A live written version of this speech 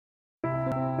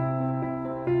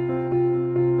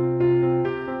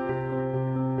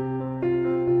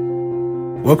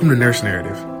Welcome to Nurse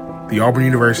Narrative, the Auburn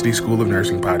University School of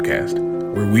Nursing podcast,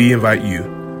 where we invite you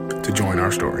to join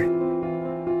our story.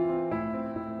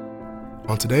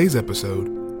 On today's episode,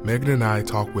 Megan and I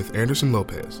talk with Anderson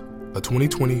Lopez, a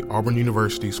 2020 Auburn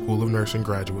University School of Nursing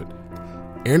graduate.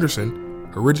 Anderson,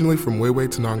 originally from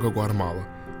Huehuetenango, Guatemala,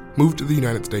 moved to the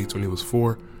United States when he was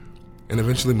 4 and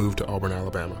eventually moved to Auburn,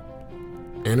 Alabama.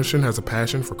 Anderson has a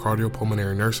passion for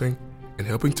cardiopulmonary nursing and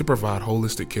helping to provide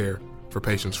holistic care for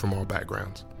patients from all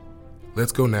backgrounds.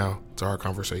 Let's go now to our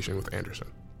conversation with Anderson.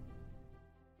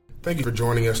 Thank you for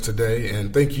joining us today,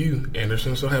 and thank you,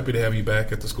 Anderson. So happy to have you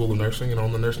back at the School of Nursing and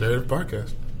on the Nurse Narrative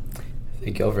podcast.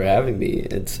 Thank y'all for having me.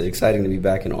 It's exciting to be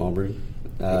back in Auburn.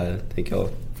 Thank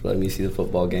y'all for letting me see the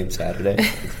football game Saturday.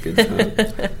 It's a good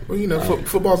time. Well, you know,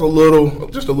 football's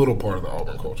just a little part of the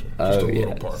Auburn culture. Just a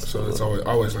little part. So it's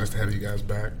always nice to have you guys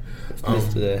back. It's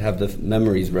nice to have the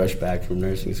memories rush back from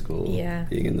nursing school,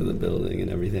 being into the building and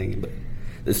everything. But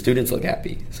the students look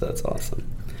happy, so that's awesome.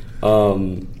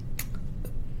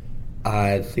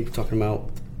 I think we're talking about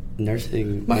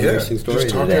nursing story just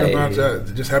talking today. About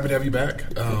that. Just happy to have you back.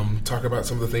 Talk about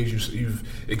some of the things you've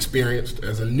experienced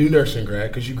as a new nursing grad,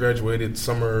 because you graduated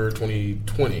summer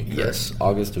 2020. Correct? Yes,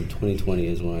 August of 2020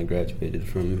 is when I graduated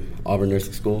from Auburn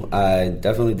Nursing School. I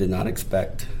definitely did not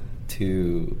expect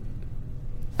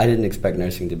I didn't expect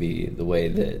nursing to be the way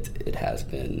that it has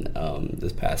been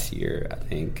this past year. I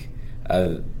think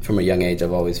from a young age,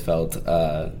 I've always felt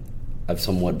I've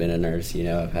somewhat been a nurse. You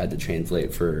know, I've had to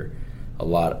translate for a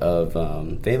lot of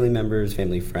family members,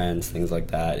 family friends, things like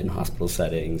that in hospital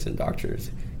settings and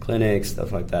doctors' clinics,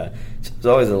 stuff like that. So it was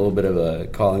always a little bit of a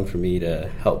calling for me to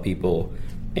help people,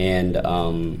 and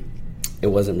it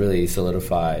wasn't really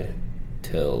solidified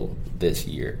till this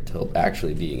year, till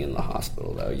actually being in the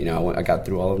hospital, though. You know, I got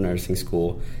through all of nursing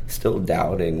school still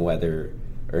doubting whether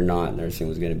or not nursing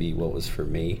was going to be what was for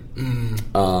me.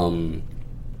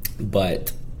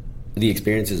 But the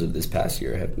experiences of this past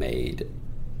year have made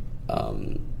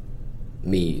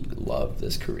me love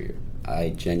this career.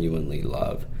 I genuinely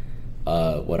love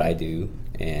what I do,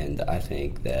 and I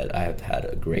think that I have had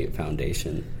a great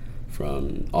foundation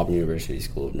from Auburn University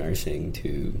School of Nursing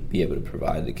to be able to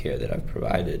provide the care that I've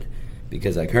provided,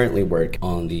 because I currently work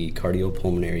on the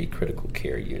cardiopulmonary critical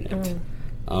care unit.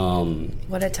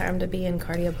 What a time to be in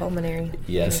cardiopulmonary.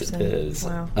 Yes, it is.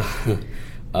 Wow.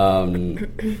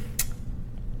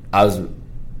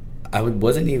 I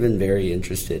wasn't even very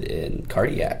interested in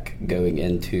cardiac going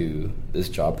into this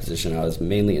job position. I was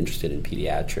mainly interested in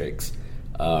pediatrics.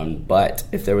 But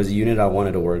if there was a unit I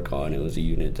wanted to work on, it was a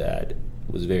unit that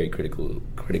was very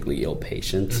critically ill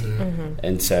patients.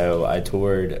 And so I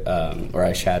toured, or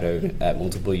I shadowed at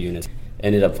multiple units,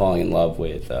 ended up falling in love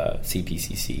with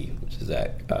CPCC, which is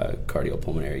that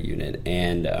cardiopulmonary unit,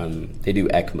 and they do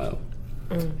ECMO.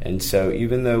 And so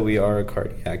even though we are a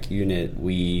cardiac unit,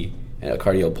 a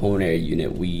cardiopulmonary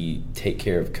unit, we take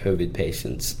care of COVID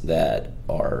patients that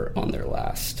are on their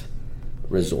last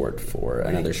resort for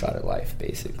another shot at life,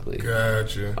 basically.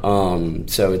 Gotcha.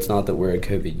 So it's not that we're a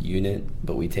COVID unit,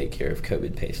 but we take care of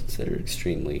COVID patients that are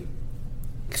extremely,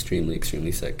 extremely,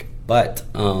 extremely sick. But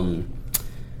coming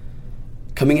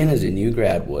in as a new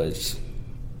grad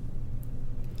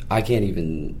I can't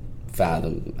even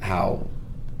fathom how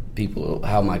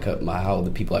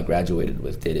the people I graduated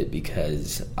with did it,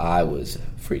 because I was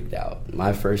freaked out.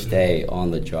 My first day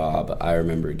on the job, I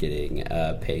remember getting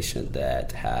a patient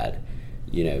that had,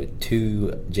 2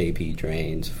 JP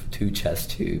drains, 2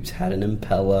 chest tubes, had an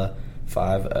Impella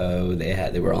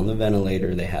 5.0. They were on the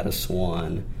ventilator. They had a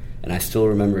Swan, and I still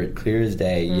remember it clear as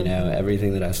day.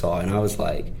 Everything that I saw, and I was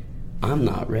like, I'm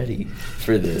not ready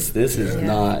for this. This is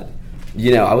not.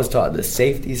 I was taught the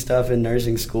safety stuff in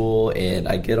nursing school, and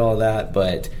I get all that,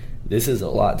 but this is a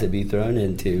lot to be thrown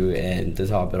into. And to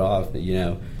top it off, you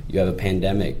have a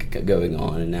pandemic going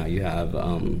on, and now you have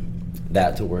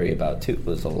that to worry about too. It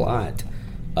was a lot.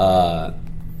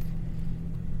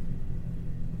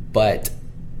 But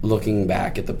looking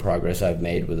back at the progress I've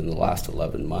made within the last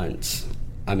 11 months,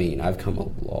 I mean, I've come a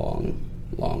long,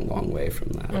 long, long way from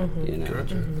that.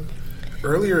 Gotcha.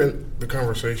 Earlier in the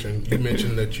conversation, you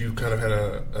mentioned that you kind of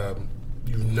had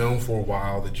you've known for a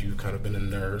while that you've kind of been a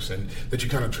nurse, and that you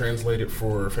kind of translated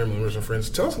for family members and friends.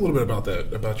 Tell us a little bit about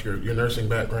that, about your nursing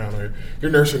background, or your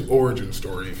nursing origin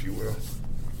story, if you will.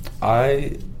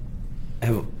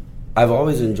 I've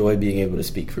always enjoyed being able to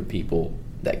speak for people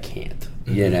that can't,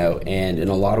 and in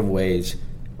a lot of ways,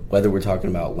 whether we're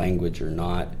talking about language or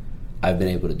not, I've been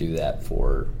able to do that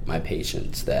for my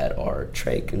patients that are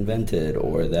trach invented,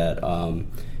 or that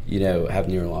have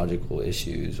neurological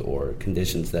issues or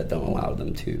conditions that don't allow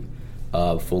them to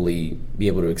fully be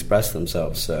able to express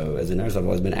themselves. So as a nurse, I've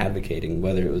always been advocating,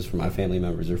 whether it was for my family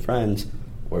members or friends,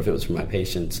 or if it was for my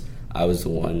patients. I was the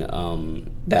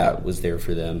one that was there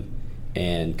for them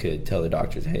and could tell the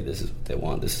doctors, hey, this is what they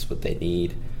want, this is what they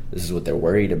need, this is what they're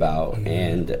worried about. Mm-hmm.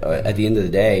 And at the end of the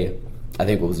day, I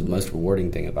think what was the most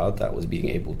rewarding thing about that was being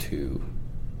able to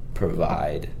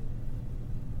provide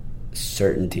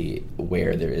certainty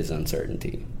where there is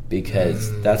uncertainty,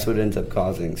 because that's what ends up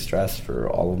causing stress for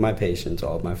all of my patients,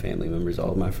 all of my family members,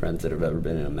 all of my friends that have ever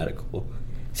been in a medical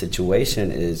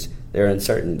situation. Is they're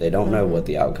uncertain. They don't know what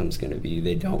the outcome's going to be.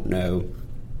 They don't know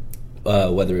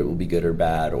whether it will be good or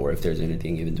bad, or if there's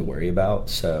anything even to worry about.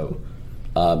 So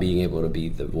being able to be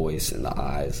the voice and the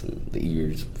eyes and the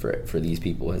ears for these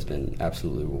people has been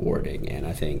absolutely rewarding, and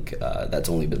I think that's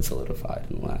only been solidified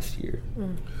in the last year.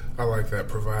 I like that,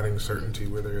 providing certainty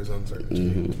where there is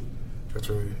uncertainty. That's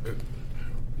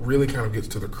really kind of gets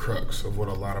to the crux of what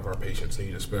a lot of our patients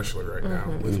need, especially right now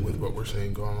with what we're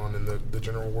seeing going on in the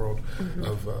general world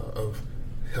of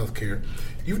healthcare.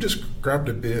 You've described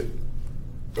a bit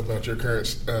about your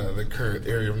the current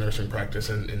area of nursing practice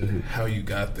and how you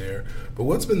got there, but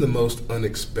what's been the most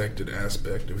unexpected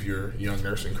aspect of your young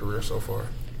nursing career so far?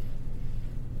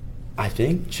 I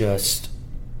think just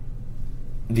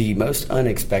the most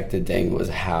unexpected thing was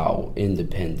how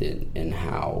independent and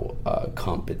how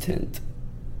competent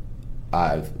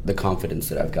the confidence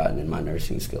that I've gotten in my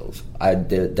nursing skills. I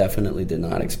definitely did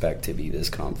not expect to be this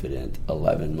confident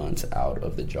 11 months out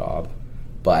of the job,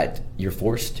 but you're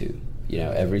forced to. You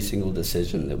know, every single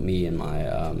decision that me and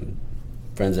my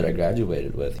friends that I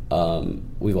graduated with,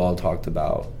 we've all talked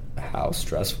about how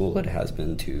stressful it has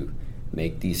been to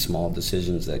make these small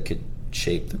decisions that could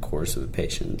shape the course of a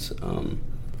patient's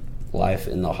life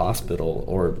in the hospital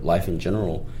or life in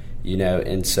general, you know.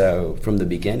 And so from the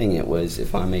beginning it was,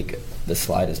 if I make the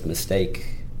slightest mistake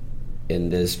in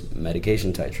this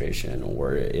medication titration,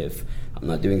 or if I'm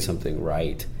not doing something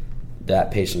right,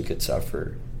 that patient could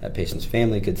suffer, that patient's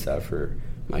family could suffer,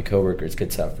 my coworkers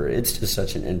could suffer. It's just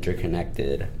such an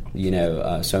interconnected, you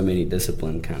know, so many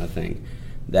discipline kind of thing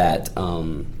that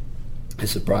it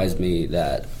surprised me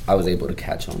that I was able to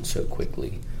catch on so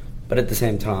quickly. But at the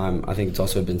same time, I think it's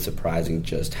also been surprising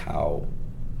just how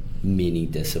many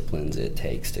disciplines it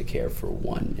takes to care for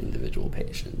one individual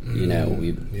patient. You know,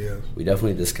 we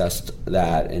definitely discussed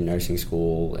that in nursing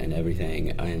school and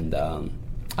everything, and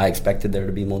I expected there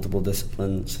to be multiple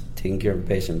disciplines taking care of a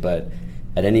patient, but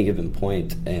at any given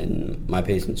point in my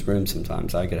patient's room,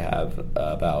 sometimes I could have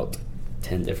about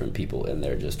 10 different people in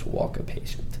there just to walk a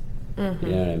patient. You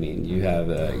know what I mean? You have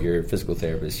your physical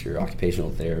therapist, your occupational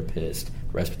therapist,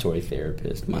 respiratory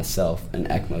therapist, myself, an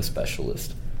ECMO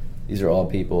specialist. These are all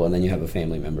people, and then you have a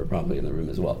family member probably in the room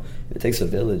as well. It takes a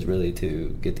village really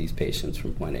to get these patients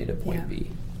from point A to point B.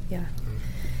 Yeah.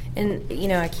 And, you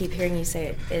know, I keep hearing you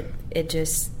say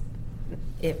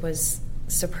it was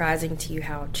surprising to you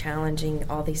how challenging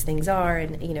all these things are,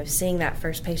 and, you know, seeing that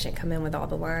first patient come in with all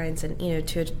the lines, and, you know,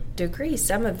 to a degree,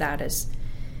 some of that is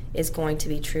going to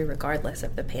be true regardless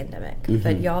of the pandemic.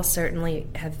 But y'all certainly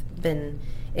have been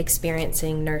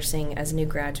experiencing nursing as new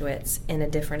graduates in a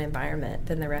different environment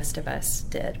than the rest of us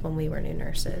did when we were new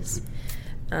nurses.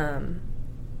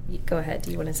 Go ahead.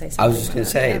 Do you want to say something? I was just going to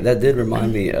say, that did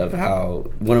remind me of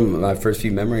how one of my first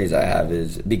few memories I have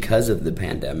is because of the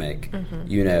pandemic.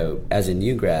 You know, as a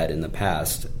new grad in the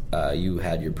past, you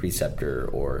had your preceptor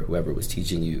or whoever was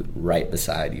teaching you right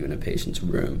beside you in a patient's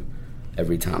room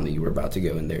every time that you were about to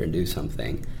go in there and do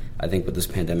something. I think what this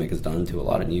pandemic has done to a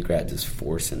lot of new grads is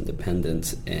force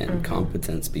independence and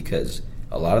competence, because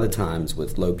a lot of the times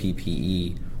with low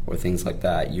PPE or things like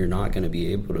that, you're not going to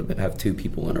be able to have two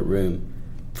people in a room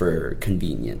for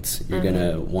convenience. You're going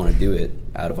to want to do it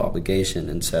out of obligation,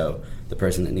 and so the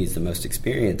person that needs the most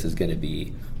experience is going to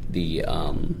be the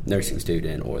nursing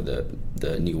student or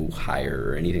the new hire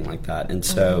or anything like that. And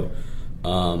so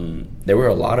there were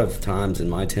a lot of times in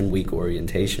my 10-week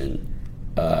orientation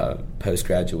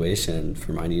post-graduation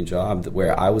for my new job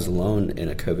where I was alone in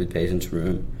a COVID patient's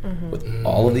room with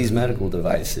all of these medical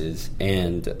devices,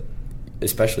 and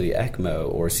especially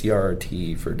ECMO or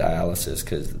CRRT for dialysis,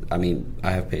 because, I mean,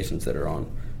 I have patients that are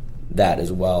on that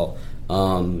as well.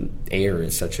 Air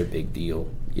is such a big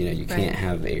deal. You know, you can't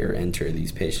have air enter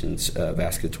these patients'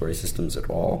 vasculatory systems at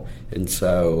all. And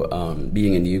so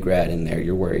being a new grad in there,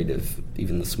 you're worried if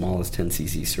even the smallest 10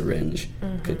 cc syringe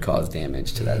could cause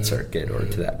damage to that circuit or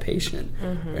to that patient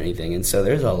or anything. And so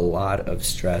there's a lot of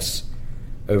stress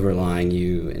overlying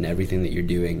you and everything that you're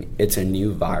doing. It's a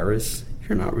new virus.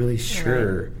 You're not really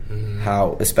sure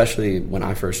how, especially when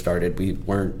I first started, we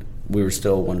weren't we were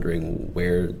still wondering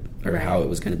where or Right. how it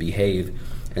was going to behave.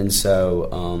 And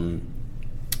so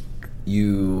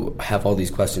you have all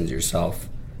these questions yourself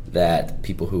that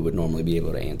people who would normally be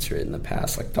able to answer it in the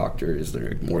past, like doctors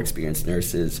or more experienced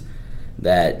nurses,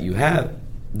 that you have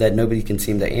that nobody can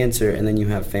seem to answer. And then you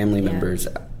have family members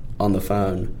on the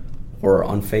phone or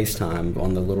on FaceTime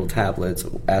on the little tablets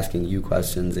asking you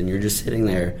questions, and you're just sitting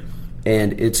there.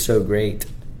 And it's so great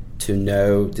to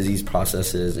know disease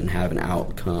processes and have an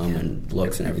outcome and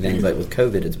looks and everything. But with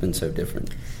COVID, it's been so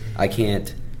different. I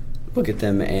can't look at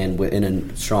them and in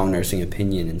a strong nursing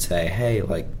opinion and say, hey,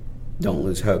 like, don't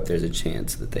lose hope. There's a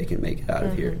chance that they can make it out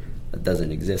of here. That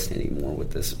doesn't exist anymore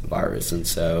with this virus. And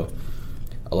so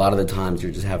a lot of the times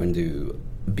you're just having to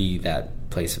be that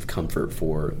place of comfort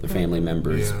for the family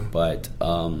members, but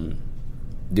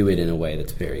do it in a way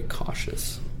that's very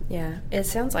cautious. Yeah, it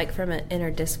sounds like from an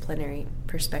interdisciplinary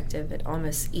perspective, it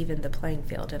almost evened the playing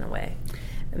field in a way.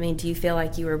 I mean, do you feel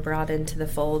like you were brought into the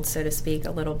fold, so to speak,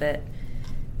 a little bit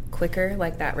quicker,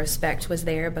 like that respect was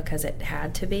there because it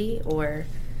had to be, or...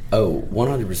 Oh,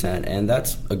 100%. And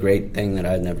that's a great thing that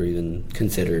I'd never even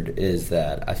considered, is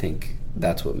that I think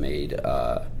that's what made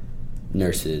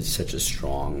nurses such a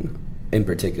strong, in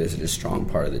particular, such a strong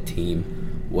part of the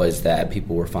team, was that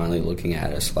people were finally looking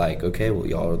at us like, okay, well,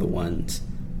 y'all are the ones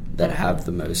that have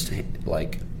the most,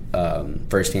 like,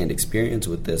 firsthand experience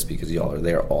with this because y'all are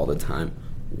there all the time.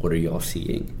 What are y'all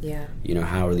seeing? Yeah. You know,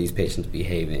 how are these patients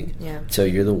behaving? Yeah. So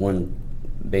you're the one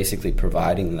basically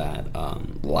providing that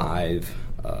live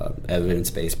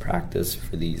evidence-based practice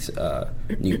for these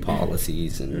new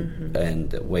policies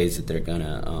and ways that they're going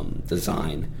to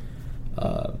design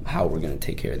how we're going to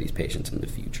take care of these patients in the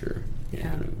future.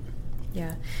 Yeah.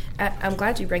 Yeah. I'm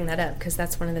glad you bring that up, because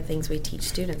that's one of the things we teach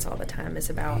students all the time is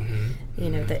about, you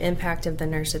know, the impact of the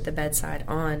nurse at the bedside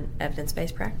on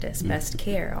evidence-based practice, best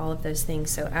care, all of those things.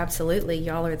 So absolutely,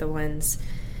 y'all are the ones.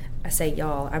 I say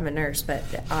y'all, I'm a nurse, but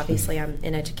obviously I'm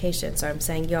in education, so I'm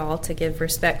saying y'all to give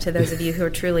respect to those of you who are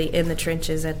truly in the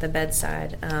trenches at the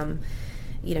bedside.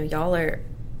 You know, y'all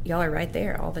are right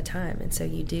there all the time, and so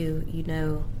you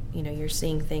know, you're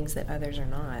seeing things that others are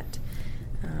not.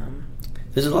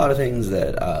 There's a lot of things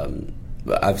that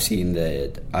I've seen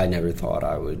that I never thought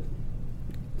I would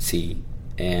see,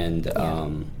 and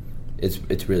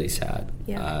it's really sad.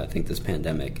 Yeah. I think this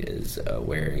pandemic is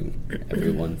wearing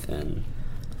everyone thin.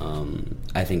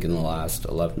 I think in the last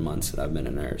 11 months that I've been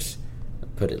a nurse,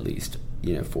 I've put at least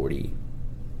 40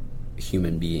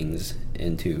 human beings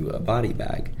into a body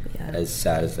bag. Yeah. As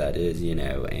sad as that is,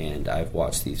 and I've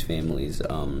watched these families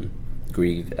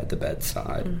grieve at the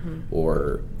bedside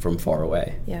or from far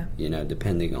away. Yeah.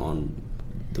 Depending on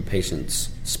the patient's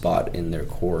spot in their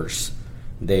course,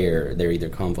 they're either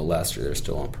convalesced or they're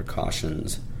still on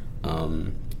precautions.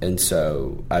 And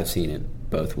so I've seen it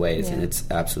both ways, and it's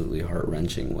absolutely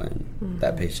heart-wrenching when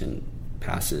that patient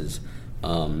passes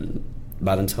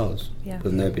by themselves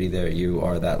with nobody there. You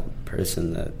are that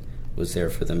person that was there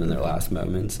for them in their last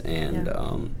moments,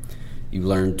 and you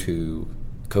learn to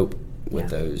cope with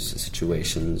those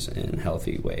situations in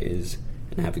healthy ways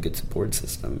and have a good support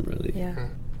system, really. Yeah.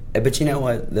 But you know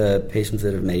what? The patients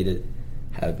that have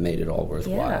made it all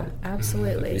worthwhile. Yeah,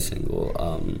 absolutely. Every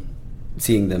single...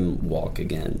 seeing them walk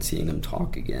again, seeing them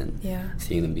talk again,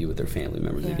 seeing them be with their family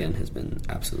members again has been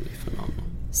absolutely phenomenal.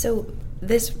 So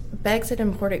this begs an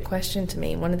important question to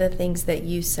me. One of the things that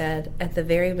you said at the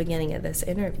very beginning of this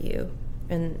interview,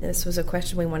 and this was a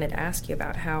question we wanted to ask you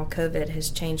about how COVID has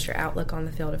changed your outlook on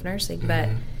the field of nursing, but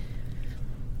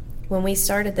when we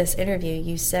started this interview,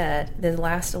 you said the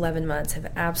last 11 months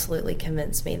have absolutely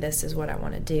convinced me this is what I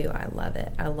want to do. I love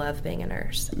it. I love being a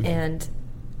nurse. And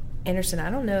Anderson, I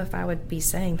don't know if I would be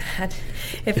saying that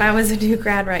if I was a new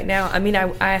grad right now. I mean,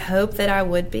 I hope that I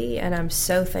would be, and I'm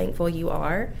so thankful you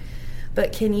are.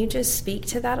 But can you just speak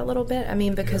to that a little bit? I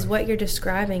mean, because what you're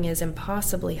describing is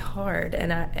impossibly hard,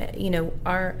 and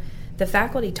the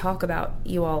faculty talk about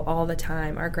you all the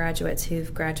time. Our graduates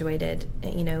who've graduated,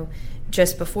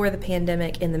 just before the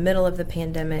pandemic, in the middle of the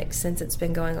pandemic, since it's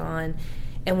been going on.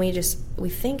 And we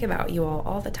think about you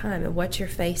all the time and what you're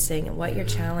facing and what you're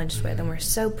challenged with. And we're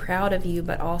so proud of you,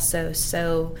 but also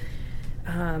so,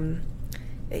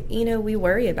 we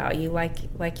worry about you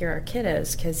like you're our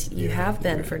kiddos, because you have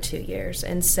been for 2 years.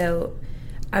 And so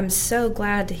I'm so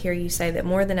glad to hear you say that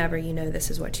more than ever,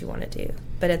 this is what you want to do.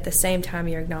 But at the same time,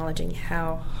 you're acknowledging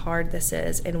how hard this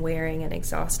is and wearing and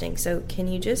exhausting. So can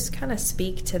you just kind of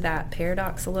speak to that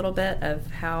paradox a little bit of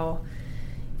how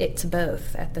it's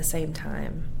both at the same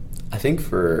time? I think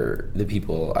for the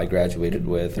people I graduated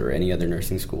with or any other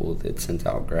nursing school that sent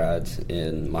out grads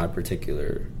in my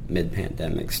particular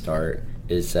mid-pandemic start,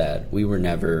 is that we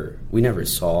never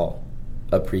saw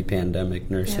a pre-pandemic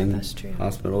nursing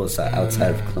hospital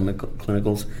outside of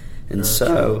clinicals. And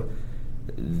so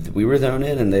we were thrown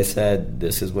in, and they said,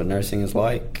 this is what nursing is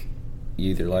like.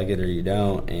 You either like it or you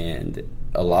don't. And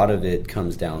a lot of it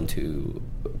comes down to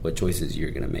what choices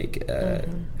you're going to make,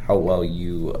 how well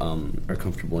you are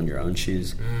comfortable in your own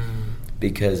shoes.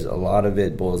 Because a lot of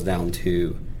it boils down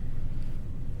to,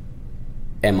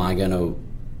 am I going to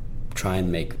try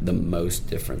and make the most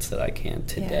difference that I can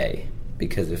today?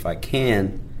 Because if I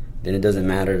can, then it doesn't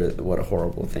matter what a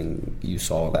horrible thing you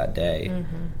saw that day.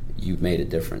 You've made a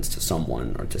difference to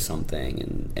someone or to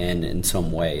something, and in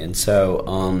some way. And so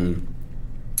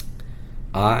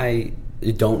I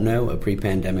don't know a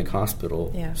pre-pandemic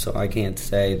hospital, so I can't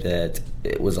say that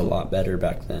it was a lot better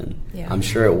back then. I'm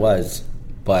sure it was,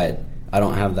 but I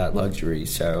don't have that luxury,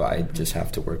 so I just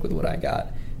have to work with what I got,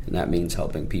 and that means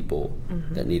helping people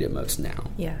that need it most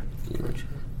now.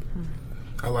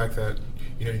 I like that.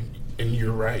 And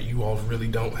you're right, you all really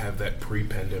don't have that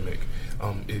pre-pandemic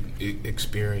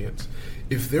experience.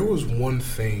 If there was one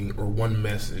thing or one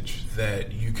message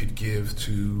that you could give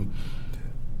to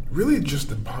really just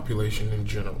the population in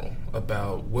general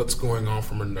about what's going on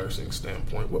from a nursing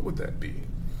standpoint, what would that be?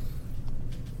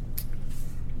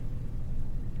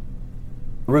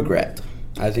 Regret,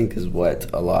 I think, is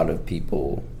what a lot of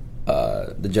people,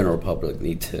 the general public,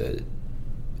 need to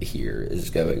hear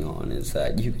is going on, is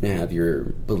that you can have your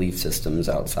belief systems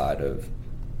outside of,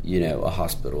 a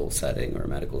hospital setting or a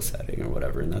medical setting or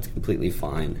whatever, and that's completely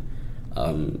fine.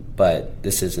 But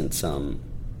this isn't some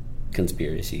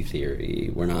conspiracy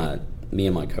theory. Me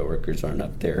and my coworkers aren't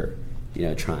up there,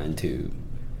 trying to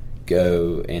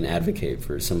go and advocate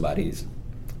for somebody's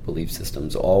belief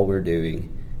systems. All we're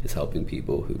doing is helping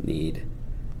people who need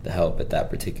the help at that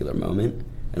particular moment.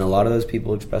 And a lot of those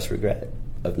people express regret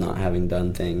of not having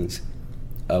done things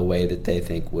a way that they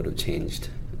think would have changed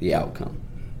the outcome.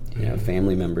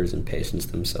 Family members and patients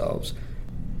themselves.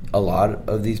 A lot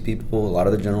of these people, a lot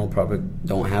of the general public,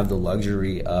 don't have the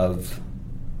luxury of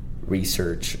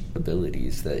research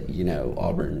abilities that,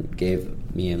 Auburn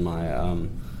gave me and my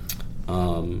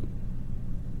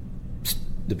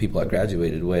the people I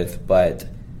graduated with. But,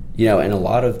 and a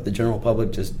lot of the general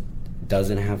public just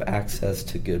doesn't have access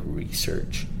to good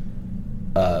research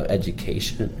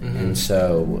education. And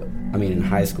so, in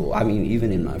high school,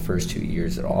 even in my first 2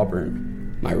 years at Auburn,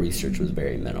 my research was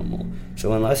very minimal.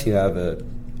 So unless you have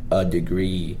a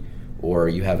degree or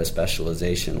you have a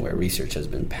specialization where research has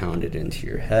been pounded into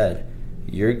your head,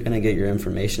 you're going to get your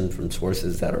information from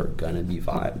sources that are going to be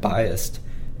biased.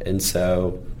 And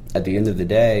so at the end of the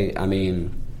day,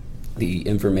 the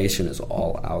information is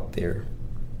all out there.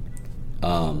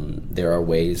 There are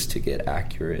ways to get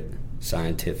accurate,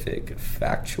 scientific,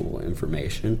 factual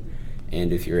information.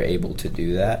 And if you're able to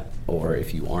do that, or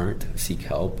if you aren't, seek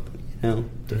help,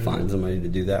 to find somebody to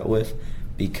do that with,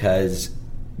 because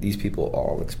these people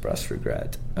all express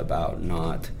regret about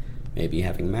not maybe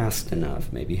having masked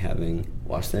enough, maybe having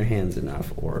washed their hands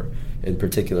enough, or in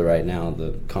particular right now,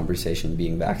 the conversation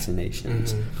being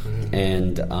vaccinations.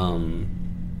 And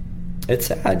it's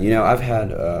sad. I've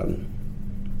had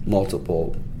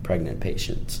multiple pregnant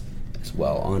patients as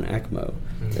well on ECMO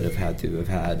that have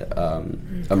had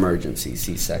emergency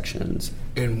C-sections.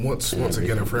 And once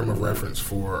again, a frame of reference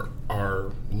for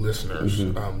our listeners,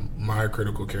 my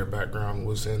critical care background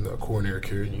was in the coronary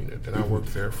care unit, and I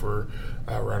worked there for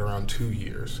right around 2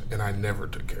 years, and I never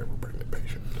took care of a pregnant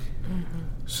patient.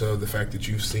 So the fact that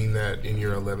you've seen that in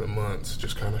your 11 months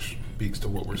just kind of speaks to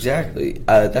what we're saying. Exactly.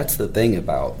 That's the thing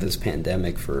about this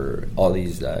pandemic for all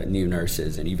these new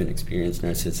nurses and even experienced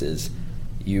nurses is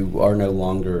you are no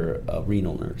longer a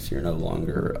renal nurse. You're no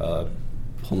longer a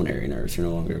pulmonary nurse. You're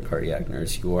no longer a cardiac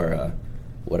nurse. You are a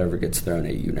whatever gets thrown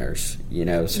at you nurse.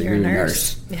 So you're a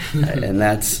nurse. And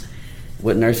that's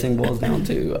what nursing boils down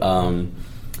to.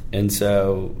 And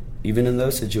so even in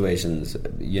those situations,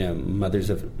 mothers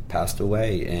have passed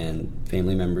away and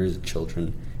family members,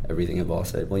 children, everything have all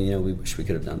said, well, we wish we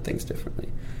could have done things differently.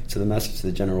 So the message to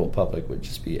the general public would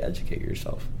just be educate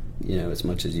yourself, as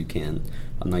much as you can.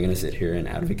 I'm not going to sit here and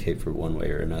advocate for one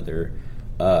way or another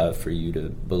for you to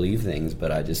believe things,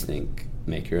 but I just think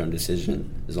make your own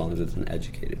decision as long as it's an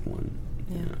educated one.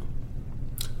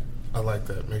 I like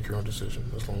that. Make your own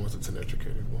decision as long as it's an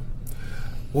educated one.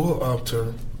 Well,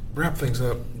 to wrap things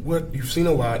up, you've seen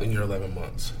a lot in your 11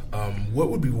 months. What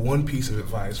would be one piece of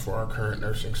advice for our current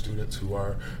nursing students who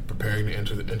are preparing to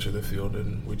enter the field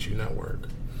in which you now work?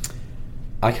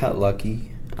 I got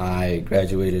lucky. I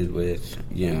graduated with,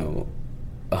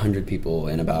 100 people,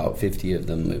 and about 50 of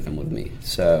them moved in with me.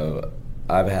 So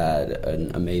I've had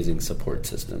an amazing support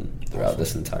system throughout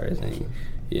this entire thing.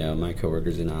 You know, my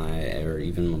coworkers and I, or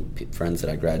even friends that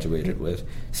I graduated with,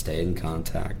 stay in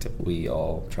contact. We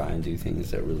all try and do things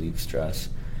that relieve stress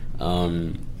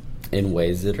in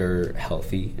ways that are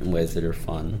healthy, in ways that are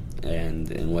fun,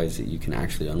 and in ways that you can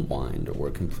actually unwind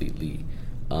or completely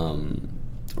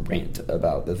rant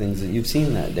about the things that you've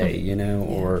seen that day, you know,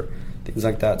 or things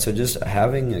like that. So just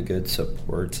having a good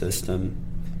support system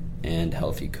and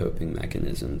healthy coping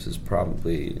mechanisms is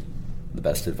probably the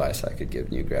best advice I could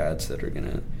give new grads that are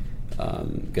going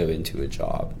to go into a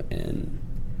job in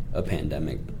a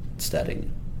pandemic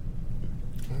setting.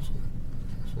 Awesome.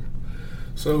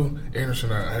 So,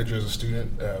 Anderson, I had you as a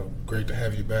student. Great to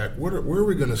have you back. Where are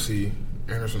we going to see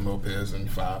Anderson Lopez in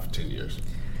 5-10 years?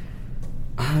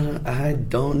 I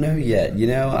don't know yet. You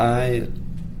know, I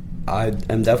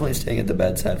am definitely staying at the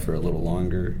bedside for a little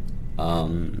longer.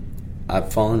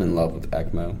 I've fallen in love with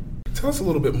ECMO. Tell us a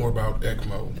little bit more about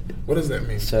ECMO. What does that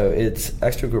mean? So it's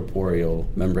extracorporeal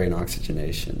membrane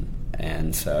oxygenation.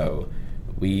 And so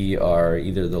we are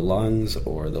either the lungs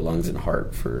or the lungs and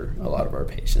heart for a lot of our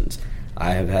patients.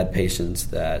 I have had patients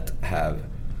that have,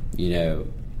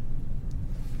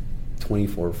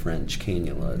 24 French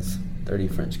cannulas, 30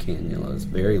 French cannulas,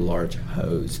 very large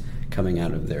hose coming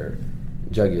out of their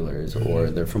jugulars or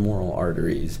their femoral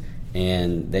arteries,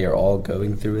 and they are all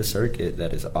going through a circuit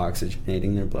that is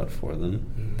oxygenating their blood for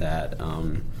them, that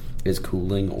is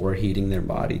cooling or heating their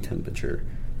body temperature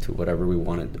to whatever we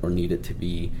want it or need it to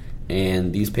be.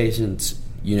 And these patients,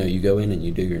 you go in and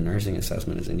you do your nursing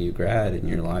assessment as a new grad, and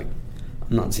you're like,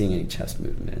 I'm not seeing any chest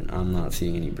movement, I'm not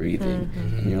seeing any breathing,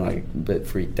 and you're like a bit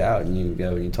freaked out, and you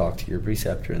go and you talk to your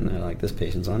preceptor, and they're like, this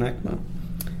patient's on ECMO.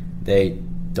 They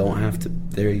don't have to,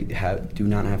 do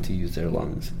not have to use their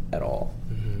lungs at all,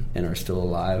 and are still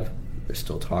alive, they're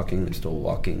still talking, they're still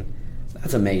walking.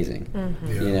 That's amazing.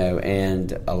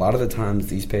 And a lot of the times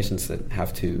these patients that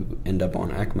have to end up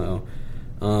on ECMO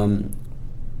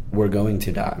were going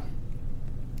to die.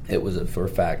 It was a for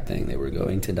fact thing. They were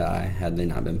going to die had they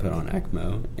not been put on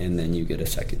ECMO, and then you get a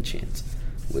second chance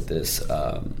with this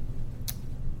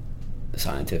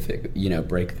scientific,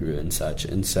 breakthrough and such.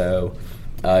 And so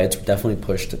it's definitely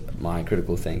pushed my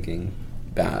critical thinking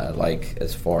like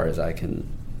as far as I can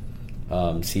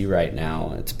see right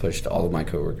now. It's pushed all of my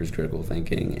coworkers' critical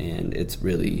thinking, and it's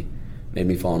really made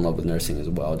me fall in love with nursing as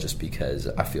well, just because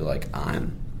I feel like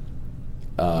I'm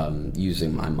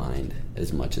using my mind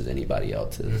as much as anybody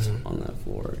else is on that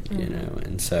floor,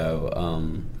 and so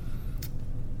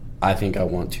I think I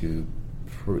want to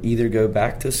either go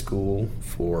back to school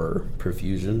for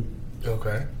perfusion,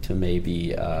 to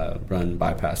maybe run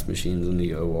bypass machines in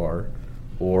the OR,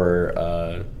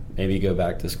 or maybe go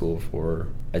back to school for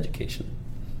education.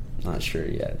 Not sure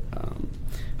yet.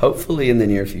 Hopefully in the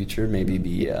near future, maybe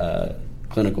be a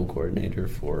clinical coordinator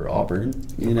for Auburn.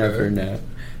 You never know.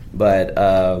 But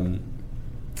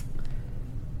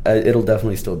it'll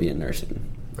definitely still be in nursing.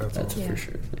 That's awesome. For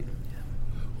sure thing.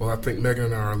 Well, I think Megan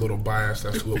and I are a little biased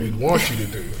as to what we'd want you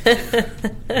to do.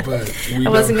 But I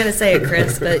wasn't going to say it,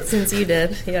 Chris, but since you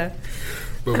did, yeah.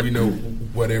 But we know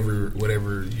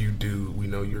whatever you do, we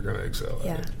know you're going to excel at it.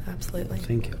 Yeah, absolutely.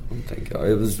 Thank you.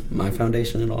 It was my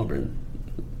foundation at Auburn.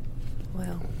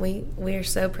 Well, we are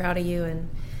so proud of you, and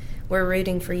we're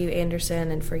rooting for you,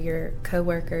 Anderson, and for your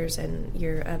coworkers and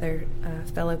your other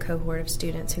fellow cohort of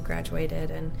students who graduated.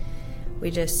 And we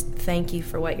just thank you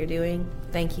for what you're doing.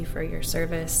 Thank you for your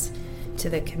service to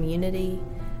the community.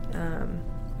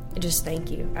 Just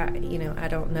thank you. I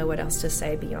don't know what else to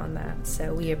say beyond that.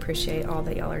 So we appreciate all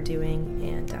that y'all are doing,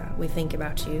 and we think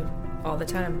about you all the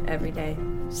time, every day.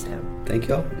 So thank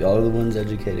y'all. Y'all are the ones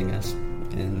educating us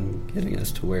and getting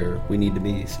us to where we need to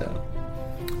be. So.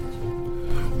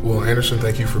 Well, Anderson,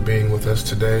 thank you for being with us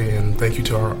today, and thank you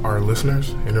to our listeners.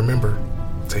 And remember,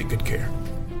 take good care.